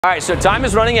All right, so time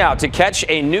is running out to catch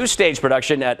a new stage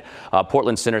production at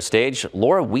Portland Center Stage.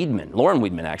 Lauren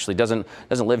Weedman actually doesn't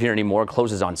live here anymore.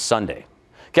 Closes on Sunday.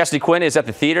 Cassidy Quinn is at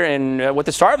the theater and with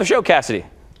the star of the show, Cassidy.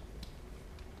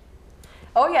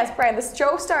 Oh yes, Brian. The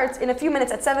show starts in a few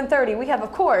minutes at 7:30. We have,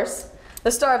 of course, the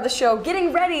star of the show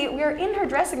getting ready. We are in her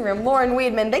dressing room, Lauren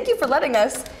Weedman. Thank you for letting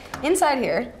us inside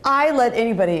here. I let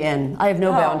anybody in. I have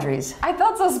no boundaries. I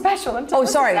felt so special until this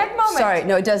exact moment. Sorry.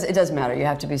 No, it does matter. You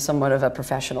have to be somewhat of a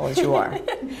professional, as you are.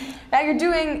 Now you're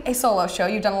doing a solo show.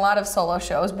 You've done a lot of solo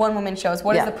shows, one-woman shows.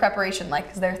 What is the preparation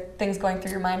like? Is there things going through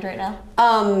your mind right now?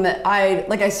 I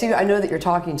know that you're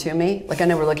talking to me. Like I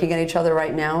know we're looking at each other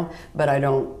right now, but I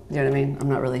don't. You know what I mean? I'm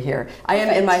not really here. I am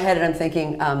in my head, and I'm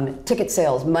thinking ticket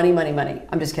sales, money, money, money.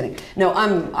 I'm just kidding. No,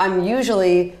 I'm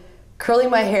usually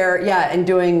curling my hair, and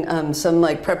doing some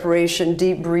like preparation,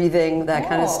 deep breathing, that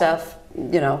kind of stuff,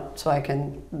 you know, so I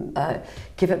can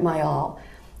give it my all.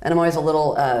 And I'm always a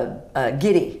little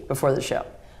giddy before the show.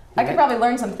 I could probably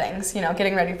learn some things, you know,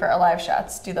 getting ready for our live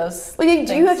shots. Do those Well,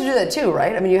 you have to do that too,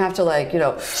 right? I mean, you have to like, you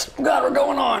know, God, we're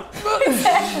going on.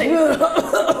 Exactly.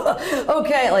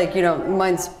 Okay, like, you know,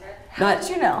 mine's not. How did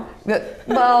you know?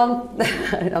 Well,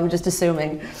 I'm just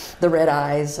assuming the red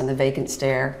eyes and the vacant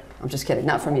stare. I'm just kidding,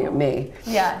 not from you, me.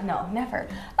 Yeah, no, never.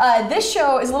 This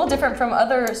show is a little different from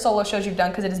other solo shows you've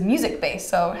done because it is music-based,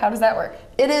 so how does that work?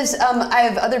 It is, I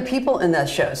have other people in that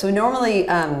show, so normally,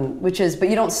 but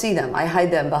you don't see them. I hide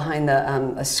them behind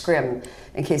a scrim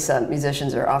in case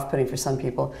musicians are off-putting for some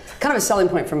people. Kind of a selling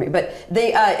point for me, but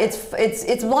it's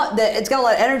got a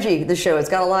lot of energy, the show. It's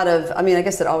got a lot of, I mean, I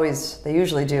guess they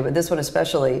usually do, but this one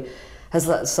especially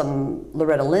has some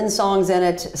Loretta Lynn songs in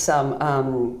it,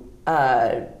 some,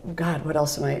 God, what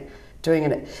else am I doing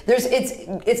in it?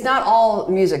 It's not all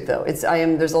music though.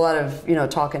 There's a lot of, you know,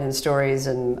 talking and stories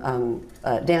and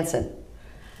dancing.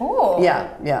 Oh.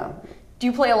 Yeah. Do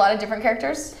you play a lot of different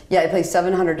characters? Yeah, I play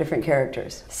 700 different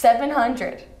characters.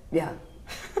 700? Yeah.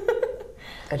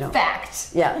 I don't. Fact.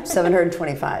 Yeah,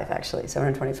 725 actually,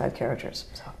 725 characters.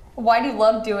 So. Why do you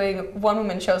love doing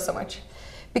one-woman shows so much?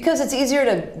 Because it's easier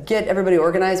to get everybody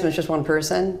organized when it's just one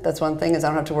person. That's one thing, is I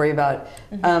don't have to worry about.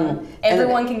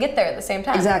 Everyone can get there at the same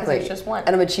time. Exactly. It's just one.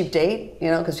 And I'm a cheap date, you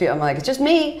know, because I'm like, it's just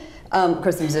me. Of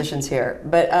course, the musician's here,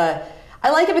 but I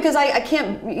like it because I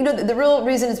can't. You know, the real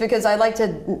reason is because I like to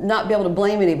not be able to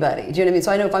blame anybody. Do you know what I mean?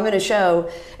 So I know if I'm in a show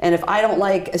and if I don't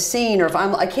like a scene, or if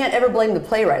I can't ever blame the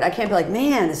playwright. I can't be like,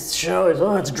 man, this show is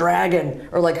it's dragging,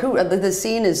 or like the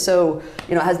scene is so,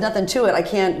 you know, has nothing to it. I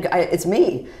can't. It's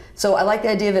me. So I like the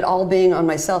idea of it all being on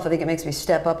myself. I think it makes me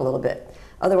step up a little bit.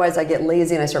 Otherwise, I get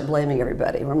lazy and I start blaming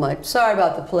everybody. I'm like, sorry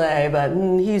about the play, but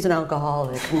he's an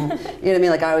alcoholic. You know what I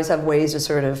mean? Like I always have ways to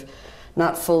sort of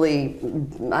not fully,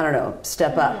 I don't know,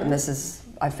 step up. And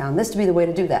I found this to be the way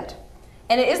to do that.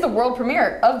 And it is the world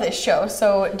premiere of this show,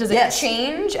 so does it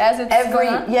change as it's going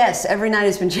on? Yes, every night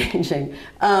it's been changing.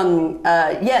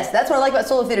 Yes, that's what I like about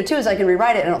solo theater too, is I can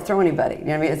rewrite it and I don't throw anybody. You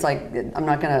know what I mean? It's like,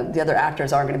 the other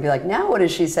actors aren't gonna be like, now what is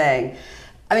she saying?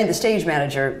 I mean, the stage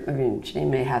manager, I mean, she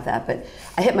may have that, but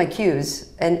I hit my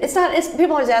cues. And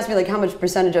people always ask me like how much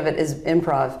percentage of it is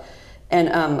improv. And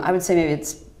I would say maybe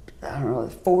it's, I don't know,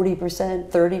 40%,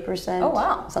 30%. Oh,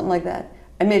 wow. Something like that.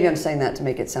 And maybe I'm saying that to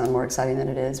make it sound more exciting than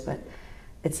it is, but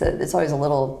it's always a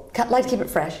little, I like to keep it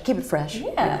fresh,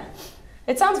 Yeah.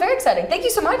 It sounds very exciting. Thank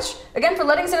you so much, again, for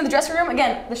letting us into the dressing room.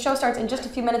 Again, the show starts in just a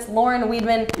few minutes. Lauren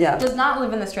Weedman does not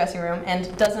live in this dressing room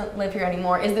and doesn't live here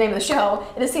anymore, is the name of the show.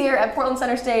 It is here at Portland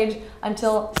Center Stage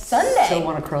until Sunday. Still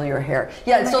want to curl your hair.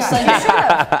 Yeah, it's still Sunday.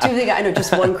 I know,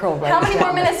 just one curl right How many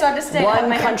more minutes do I have to stay?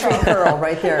 One country curl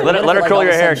right there. Let her curl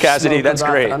your hair, Cassidy. That's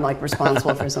great. I'm like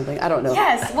responsible for something. I don't know.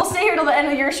 Yes, we'll stay here till the end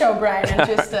of your show, Brian, and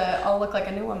just I'll look like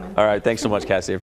a new woman. All right, thanks so much, Cassidy.